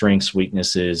their strengths,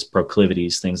 weaknesses,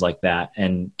 proclivities, things like that,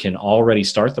 and can already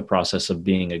start the process of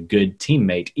being a good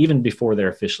teammate even before they're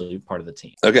officially part of the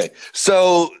team. Okay.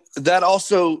 So that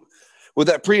also, with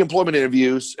that pre-employment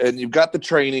interviews and you've got the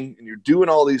training and you're doing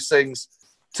all these things,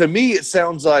 to me, it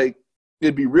sounds like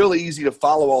it'd be really easy to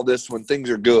follow all this when things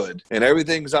are good and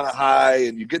everything's on a high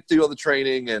and you get through all the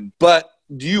training. But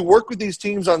do you work with these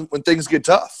teams on when things get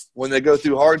tough, when they go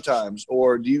through hard times,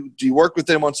 or do you work with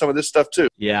them on some of this stuff too?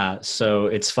 Yeah. So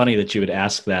it's funny that you would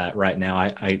ask that right now.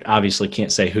 I obviously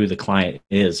can't say who the client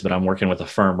is, but I'm working with a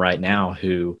firm right now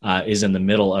who is in the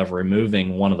middle of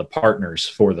removing one of the partners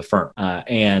for the firm.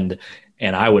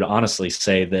 And I would honestly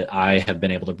say that I have been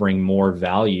able to bring more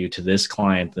value to this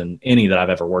client than any that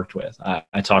I've ever worked with.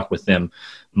 I talk with them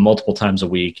multiple times a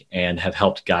week and have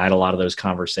helped guide a lot of those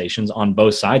conversations on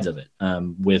both sides of it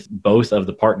with both of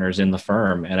the partners in the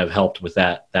firm, and have helped with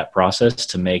that process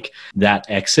to make that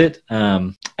exit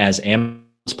as amicable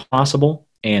as possible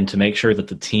and to make sure that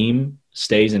the team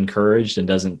stays encouraged and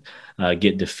doesn't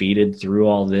get defeated through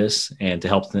all this, and to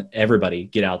help everybody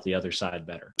get out the other side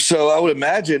better. So I would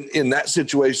imagine in that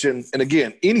situation, and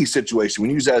again, any situation,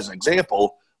 when you use that as an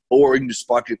example, or you can just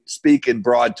speak in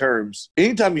broad terms,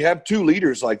 anytime you have two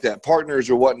leaders like that, partners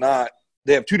or whatnot,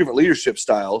 they have two different leadership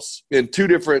styles and two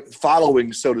different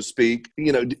followings, so to speak.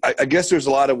 I guess there's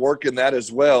a lot of work in that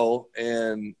as well.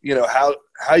 And,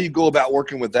 how you go about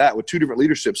working with that with two different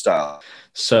leadership styles.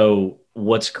 So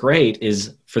what's great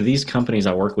is for these companies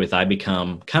I work with, I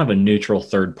become kind of a neutral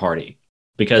third party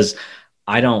because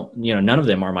I don't, none of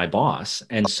them are my boss.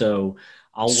 And so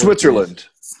I'll Switzerland.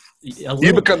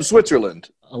 You become Switzerland.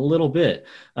 A little bit.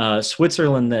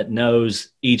 Switzerland that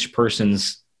knows each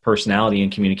person's personality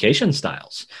and communication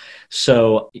styles.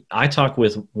 So I talk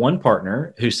with one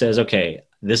partner who says, okay,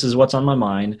 this is what's on my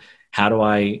mind. How do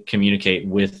I communicate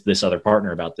with this other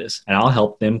partner about this? And I'll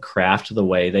help them craft the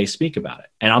way they speak about it.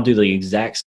 And I'll do the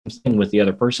exact same thing with the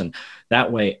other person.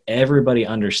 That way, everybody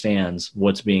understands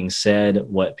what's being said,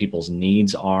 what people's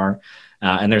needs are.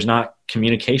 And there's not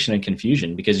communication and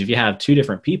confusion, because if you have two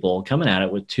different people coming at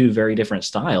it with two very different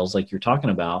styles, like you're talking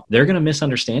about, they're going to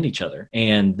misunderstand each other.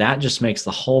 And that just makes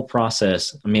the whole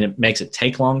process, it makes it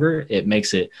take longer. It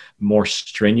makes it more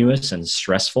strenuous and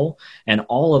stressful. And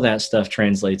all of that stuff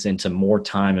translates into more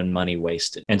time and money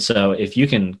wasted. And so if you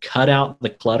can cut out the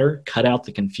clutter, cut out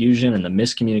the confusion and the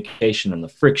miscommunication and the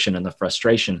friction and the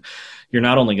frustration, you're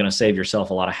not only going to save yourself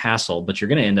a lot of hassle, but you're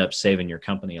going to end up saving your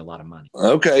company a lot of money.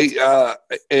 Okay.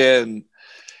 And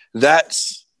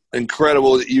that's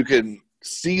incredible that you can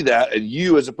see that. And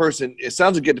you as a person, it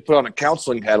sounds like you get to put on a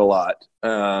counseling hat a lot.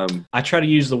 I try to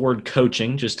use the word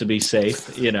coaching just to be safe.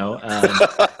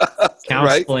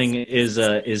 Counseling right.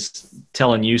 is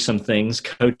telling you some things.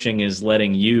 Coaching is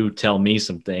letting you tell me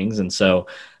some things. And so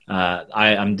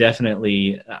I'm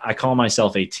definitely, I call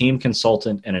myself a team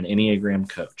consultant and an Enneagram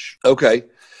coach. Okay.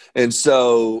 And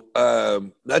so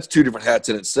that's two different hats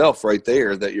in itself right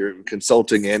there, that you're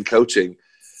consulting and coaching.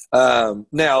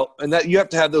 Now, and that you have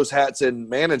to have those hats in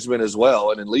management as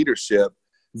well and in leadership.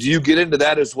 Do you get into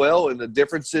that as well, and the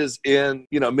differences in,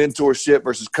 mentorship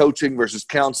versus coaching versus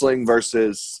counseling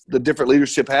versus the different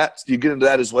leadership hats? Do you get into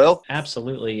that as well?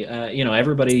 Absolutely.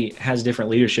 Everybody has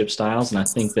different leadership styles, and I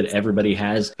think that everybody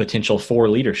has potential for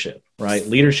leadership, right?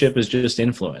 Leadership is just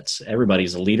influence.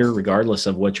 Everybody's a leader regardless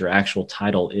of what your actual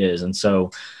title is. And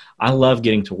so I love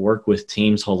getting to work with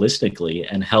teams holistically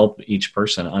and help each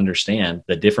person understand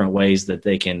the different ways that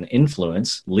they can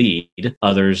influence, lead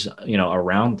others,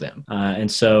 around them.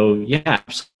 And so, yeah,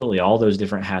 absolutely. All those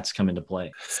different hats come into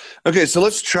play. Okay. So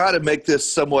let's try to make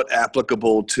this somewhat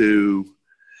applicable to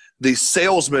the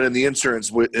salesman in the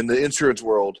insurance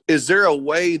world. Is there a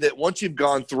way that once you've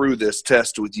gone through this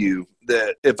test with you,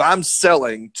 that if I'm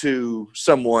selling to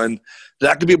someone,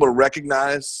 that I could be able to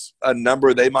recognize a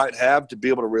number they might have to be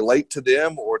able to relate to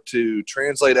them or to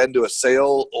translate into a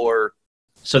sale? Or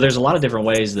so there's a lot of different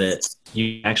ways that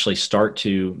you actually start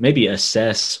to maybe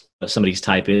assess what somebody's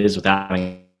type is without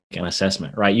having an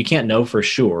assessment, right? You can't know for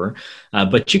sure,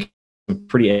 but you some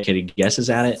pretty educated guesses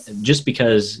at it, just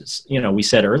because, we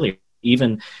said earlier,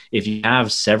 even if you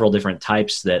have several different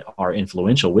types that are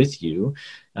influential with you,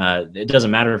 it doesn't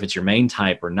matter if it's your main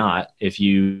type or not. If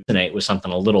you resonate with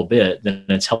something a little bit, then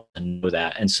it's helpful to know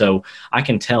that. And so I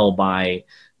can tell by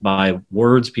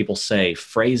words people say,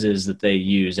 phrases that they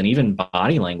use, and even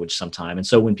body language sometimes. And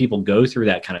so when people go through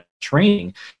that kind of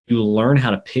training, you learn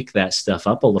how to pick that stuff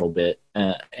up a little bit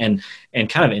and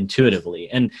kind of intuitively.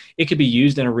 And it could be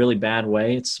used in a really bad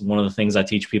way. It's one of the things I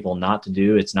teach people not to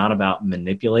do. It's not about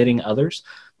manipulating others,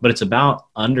 but it's about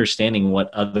understanding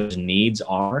what others' needs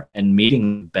are and meeting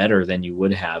them better than you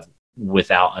would have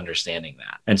without understanding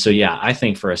that. And so, yeah, I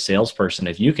think for a salesperson,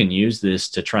 if you can use this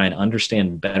to try and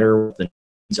understand better what the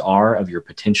needs are of your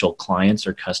potential clients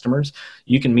or customers,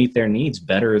 you can meet their needs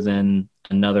better than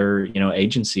another,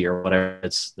 agency or whatever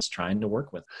that's trying to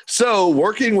work with. So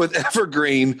working with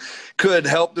Evergreen could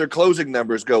help their closing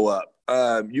numbers go up.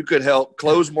 You could help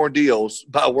close more deals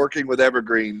by working with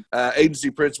Evergreen.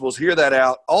 Agency principals, hear that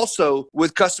out. Also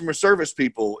with customer service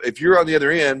people, if you're on the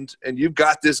other end and you've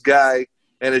got this guy,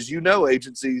 and as you know,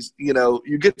 agencies,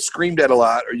 you get screamed at a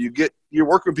lot, or you're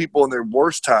working with people in their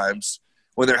worst times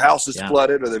when their house is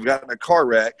flooded or they've gotten a car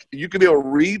wreck. You can be able to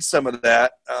read some of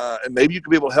that, and maybe you can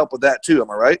be able to help with that too.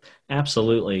 Am I right?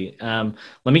 Absolutely. Let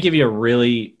me give you a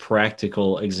really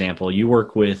practical example. You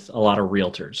work with a lot of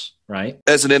realtors, right?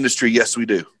 As an industry, yes, we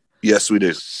do. Yes, we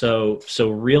do. So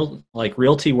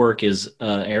realty work is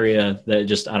an area that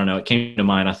just, I don't know, it came to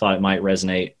mind. I thought it might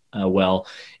resonate well,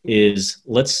 is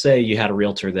let's say you had a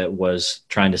realtor that was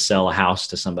trying to sell a house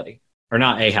to somebody. Or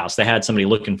not a house. They had somebody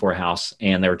looking for a house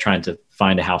and they were trying to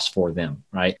find a house for them,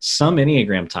 right? Some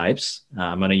enneagram types,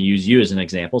 I'm going to use you as an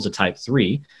example, is a type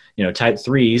 3. Type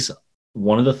 3s,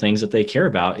 one of the things that they care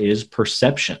about is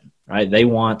perception, right? They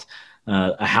want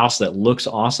a house that looks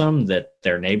awesome, that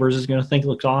their neighbors is going to think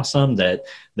looks awesome, that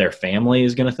their family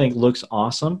is going to think looks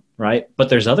awesome, right? But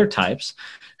there's other types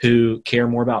who care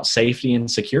more about safety and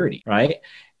security, right?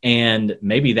 And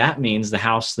maybe that means the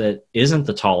house that isn't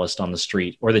the tallest on the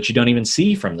street, or that you don't even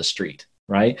see from the street,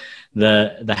 right?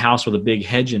 The house with a big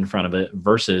hedge in front of it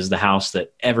versus the house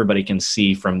that everybody can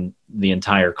see from the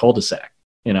entire cul-de-sac,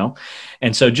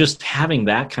 And so just having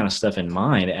that kind of stuff in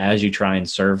mind as you try and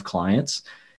serve clients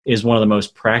is one of the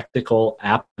most practical,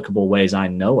 applicable ways I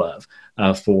know of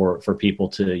for people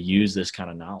to use this kind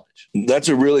of knowledge. That's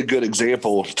a really good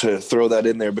example to throw that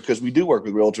in there, because we do work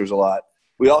with realtors a lot.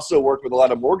 We also work with a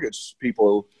lot of mortgage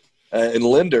people and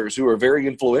lenders who are very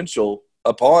influential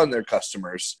upon their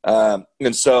customers.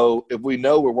 And so if we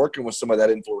know we're working with some of that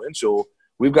influential,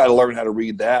 we've got to learn how to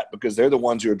read that, because they're the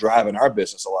ones who are driving our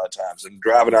business a lot of times and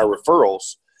driving our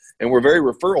referrals. And we're very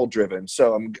referral driven.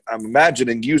 So I'm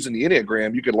imagining using the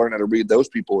Enneagram, you could learn how to read those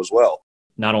people as well.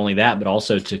 Not only that, but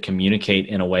also to communicate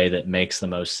in a way that makes the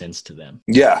most sense to them.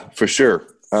 Yeah, for sure.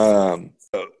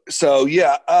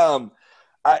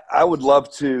 I would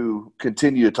love to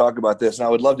continue to talk about this, and I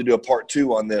would love to do a part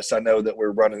 2 on this. I know that we're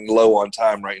running low on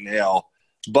time right now,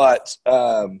 but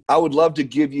I would love to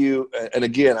give you, and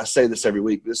again, I say this every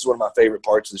week, this is one of my favorite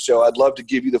parts of the show. I'd love to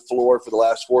give you the floor for the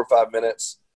last 4 or 5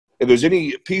 minutes. If there's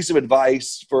any piece of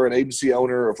advice for an agency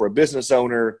owner or for a business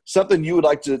owner, something you would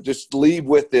like to just leave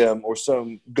with them, or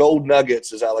some gold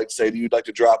nuggets, as I like to say, that you'd like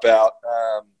to drop out,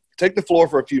 take the floor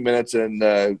for a few minutes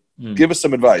and give us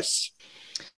some advice.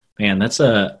 Man, that's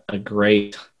a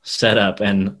great setup,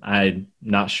 and I'm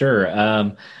not sure.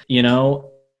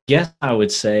 Guess I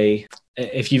would say,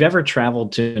 if you've ever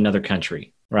traveled to another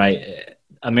country, right?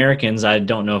 Americans, I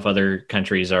don't know if other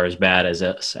countries are as bad as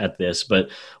us at this, but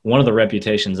one of the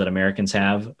reputations that Americans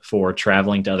have for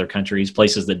traveling to other countries,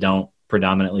 places that don't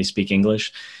predominantly speak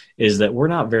English, is that we're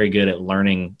not very good at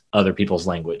learning other people's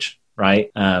language,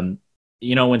 right?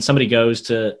 When somebody goes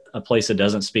to a place that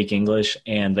doesn't speak English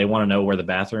and they want to know where the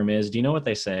bathroom is, do you know what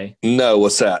they say? No,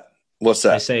 what's that?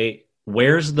 They say,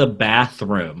 "Where's the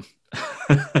bathroom?"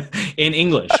 in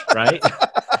English, right?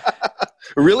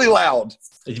 Really loud.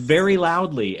 Very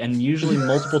loudly, and usually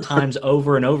multiple times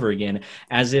over and over again,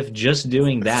 as if just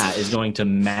doing that is going to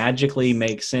magically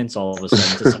make sense all of a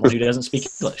sudden to someone who doesn't speak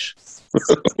English.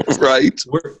 Right.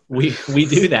 We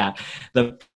do that.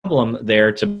 The problem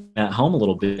there, to at home a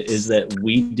little bit, is that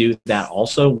we do that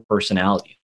also with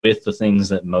personality, with the things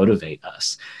that motivate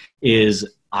us. Is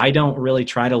I don't really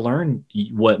try to learn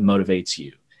what motivates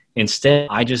you. Instead,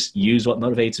 I just use what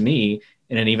motivates me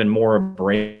in an even more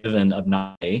brave and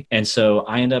obnoxious way. And so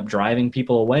I end up driving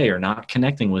people away or not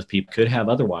connecting with people could have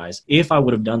otherwise, if I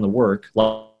would have done the work,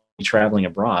 like traveling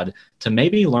abroad, to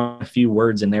maybe learn a few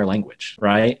words in their language,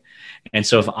 right? And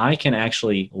so if I can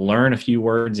actually learn a few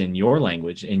words in your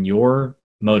language, in your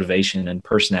motivation and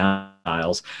personality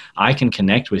styles, I can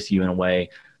connect with you in a way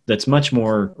that's much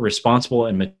more responsible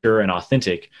and mature and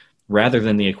authentic, rather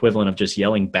than the equivalent of just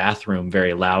yelling bathroom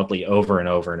very loudly over and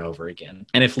over and over again.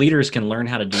 And if leaders can learn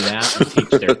how to do that and teach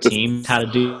their team how to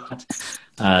do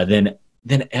that,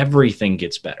 then everything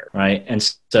gets better, right?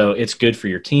 And so it's good for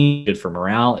your team, good for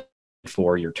morale,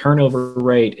 for your turnover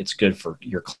rate, it's good for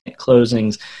your client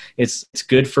closings, it's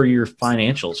good for your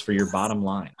financials, for your bottom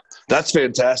line. That's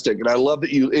fantastic. And I love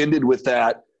that you ended with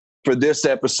that for this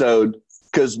episode,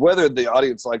 because whether the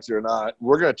audience likes it or not,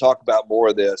 we're going to talk about more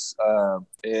of this.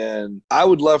 And I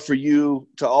would love for you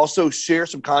to also share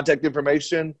some contact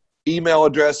information, email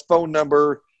address, phone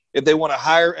number, if they want to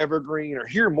hire Evergreen or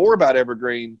hear more about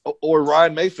Evergreen, or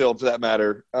Ryan Mayfield for that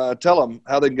matter. Tell them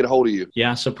how they can get a hold of you.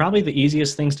 Yeah, so probably the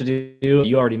easiest things to do,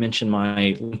 you already mentioned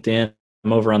my LinkedIn.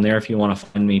 I'm over on there if you want to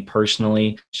find me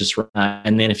personally.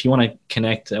 And then if you want to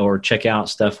connect or check out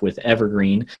stuff with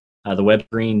Evergreen, the web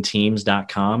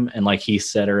evergreenteams.com. And like Heath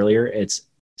said earlier, it's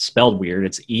spelled weird.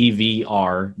 It's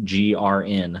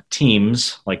EVRGRN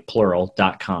teams, like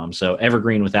plural.com. So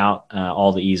Evergreen without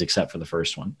all the E's except for the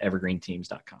first one,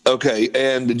 evergreenteams.com. Okay.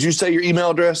 And did you say your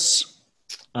email address?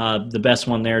 The best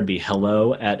one there would be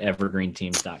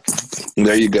hello@evergreenteams.com.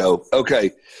 There you go.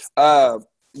 Okay.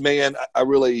 Man, I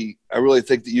really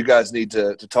think that you guys need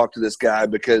to talk to this guy,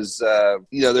 because,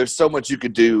 there's so much you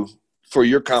could do for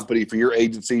your company, for your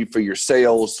agency, for your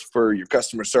sales, for your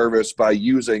customer service by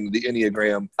using the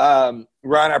Enneagram.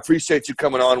 Ryan, I appreciate you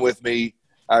coming on with me.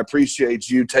 I appreciate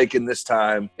you taking this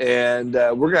time. And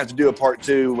we're going to have to do a part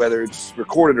 2, whether it's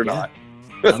recorded or not.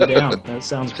 I'm down. That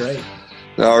sounds great.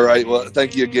 All right. Well,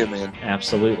 thank you again, man.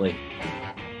 Absolutely.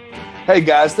 Hey,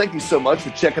 guys, thank you so much for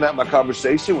checking out my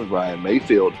conversation with Ryan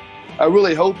Mayfield. I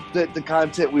really hope that the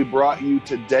content we brought you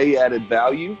today added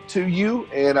value to you,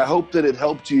 and I hope that it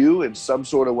helped you in some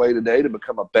sort of way today to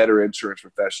become a better insurance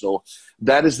professional.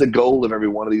 That is the goal of every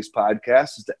one of these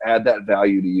podcasts, is to add that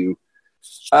value to you.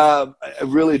 I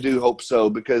really do hope so,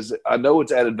 because I know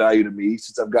it's added value to me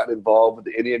since I've gotten involved with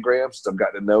the Enneagram, since I've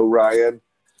gotten to know Ryan.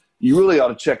 You really ought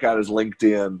to check out his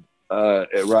LinkedIn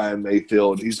at Ryan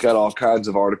Mayfield. He's got all kinds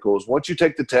of articles. Once you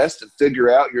take the test and figure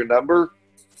out your number,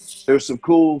 there's some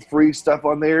cool free stuff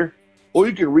on there. Or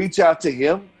you can reach out to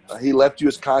him. He left you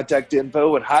his contact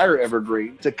info, and hire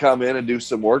Evergreen to come in and do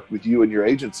some work with you and your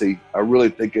agency. I really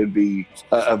think it'd be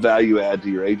a value add to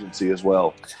your agency as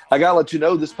well. I got to let you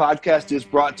know this podcast is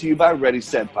brought to you by Ready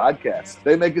Set Podcast.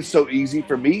 They make it so easy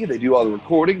for me. They do all the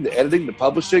recording, the editing, the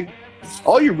publishing.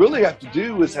 All you really have to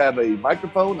do is have a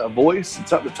microphone, a voice, and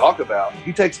something to talk about.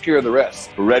 He takes care of the rest.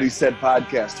 Ready Set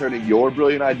Podcast, turning your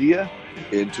brilliant idea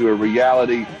into a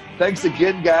reality. Thanks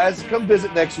again, guys. Come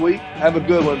visit next week. Have a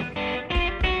good one.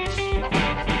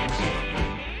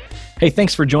 Hey,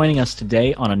 thanks for joining us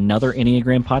today on another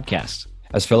Enneagram podcast.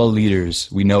 As fellow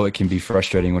leaders, we know it can be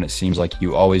frustrating when it seems like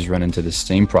you always run into the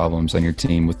same problems on your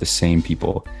team with the same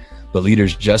people. But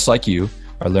leaders just like you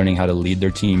are learning how to lead their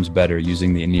teams better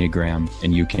using the Enneagram,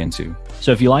 and you can too.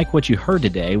 So if you like what you heard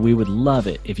today, we would love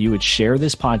it if you would share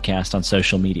this podcast on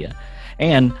social media.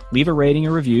 And leave a rating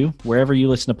or review wherever you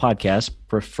listen to podcasts,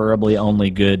 preferably only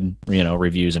good,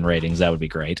 reviews and ratings. That would be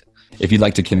great. If you'd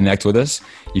like to connect with us,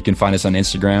 you can find us on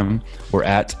Instagram. We're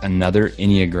at Another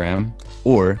Enneagram,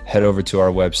 or head over to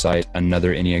our website,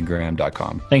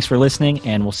 anotherenneagram.com. Thanks for listening,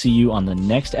 and we'll see you on the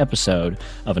next episode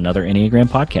of Another Enneagram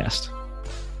podcast.